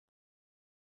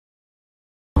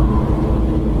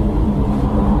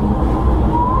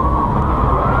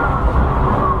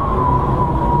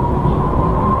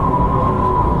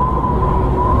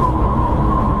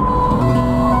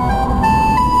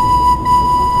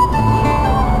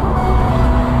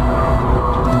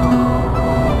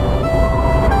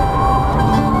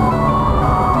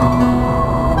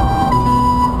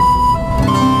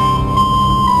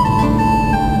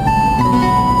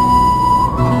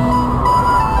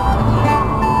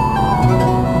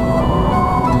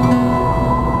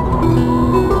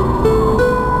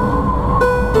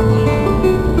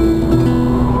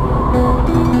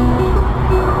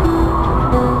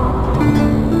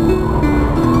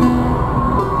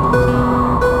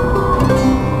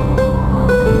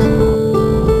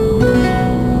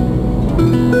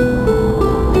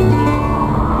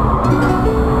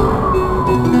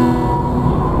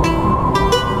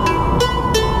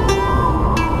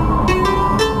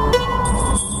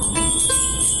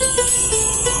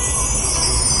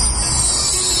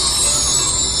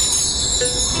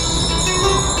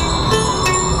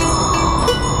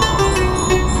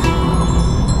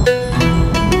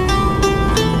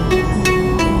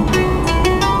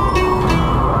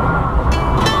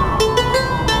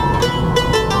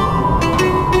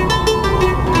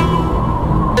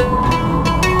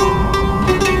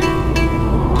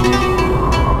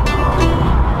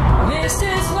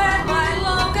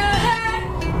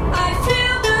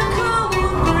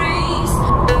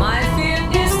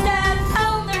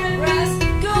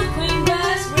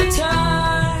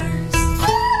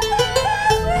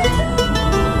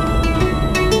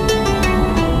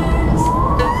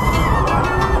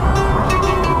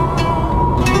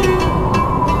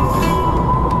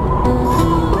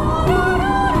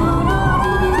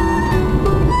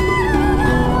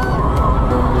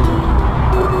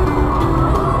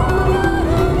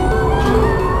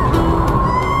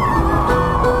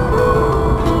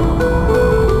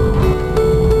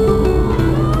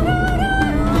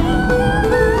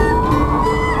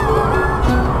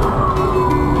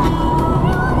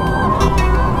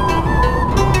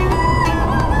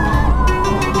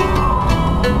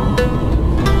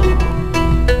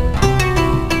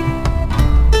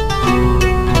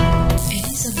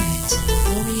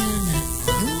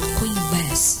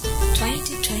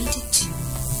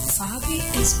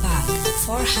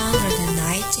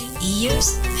419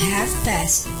 years have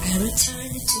passed. I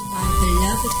returned to my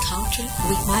beloved country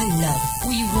with my love.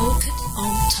 We walked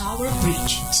on Tower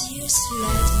Bridge. Tears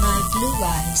flood my blue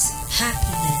eyes.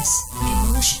 Happiness,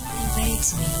 emotion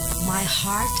invades me. My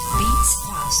heart beats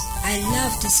fast. I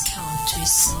love this country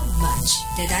so much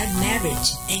that I married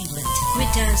England. We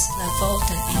danced La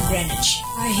Volta in Greenwich.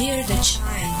 I hear the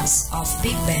chimes of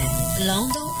Big Ben.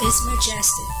 London is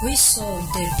majestic. We saw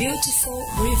the beautiful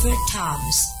river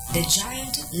Thames, the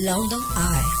giant London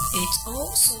Eye. It's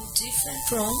all so different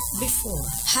from before.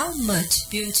 How much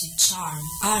beauty, charm,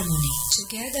 harmony.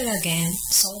 Together again,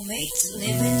 soulmates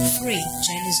living free.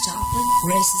 Janis Joplin,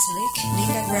 Grace Slick,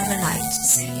 Linda Gravenite,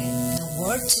 singing the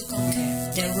word to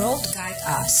conquer. The road guide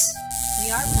us.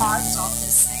 We are parts of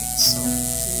the same soul.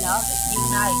 Love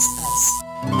unites us.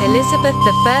 Elizabeth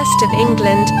I of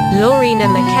England, Lorena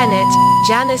McKennitt,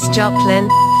 Janis Joplin,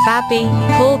 Fabby,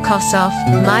 Paul Kossoff,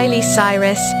 Miley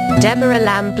Cyrus, Deborah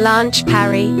Lamb, Blanche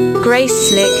Parry, Grace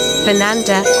Slick,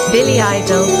 Fernanda, Billy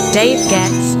Idol, Dave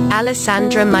Getz,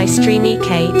 Alessandra Maestrini,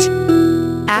 Kate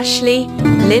Ashley,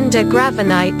 Linda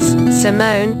Gravenites,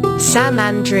 Simone, Sam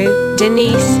Andrew,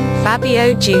 Denise,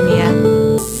 Fabio Jr.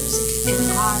 Music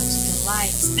and art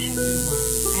delights everyone.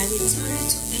 I returned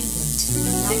to England,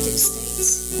 United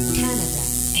States, Canada,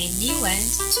 a new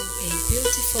end to a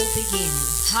beautiful beginning.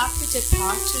 Happy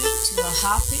departure to a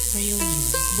happy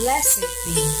reunion. Blessed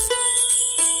be.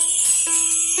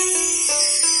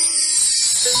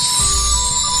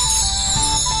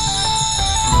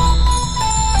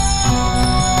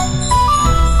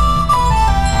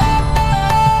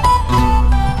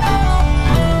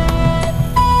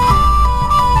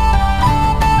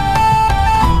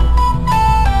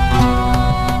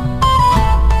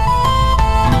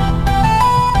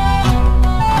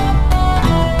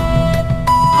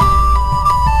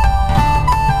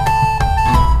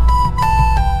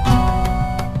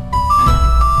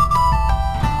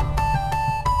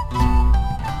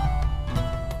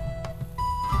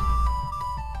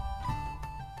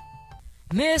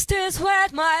 Mist is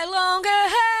wet my longer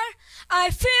hair, I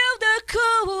feel the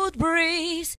cold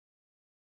breeze.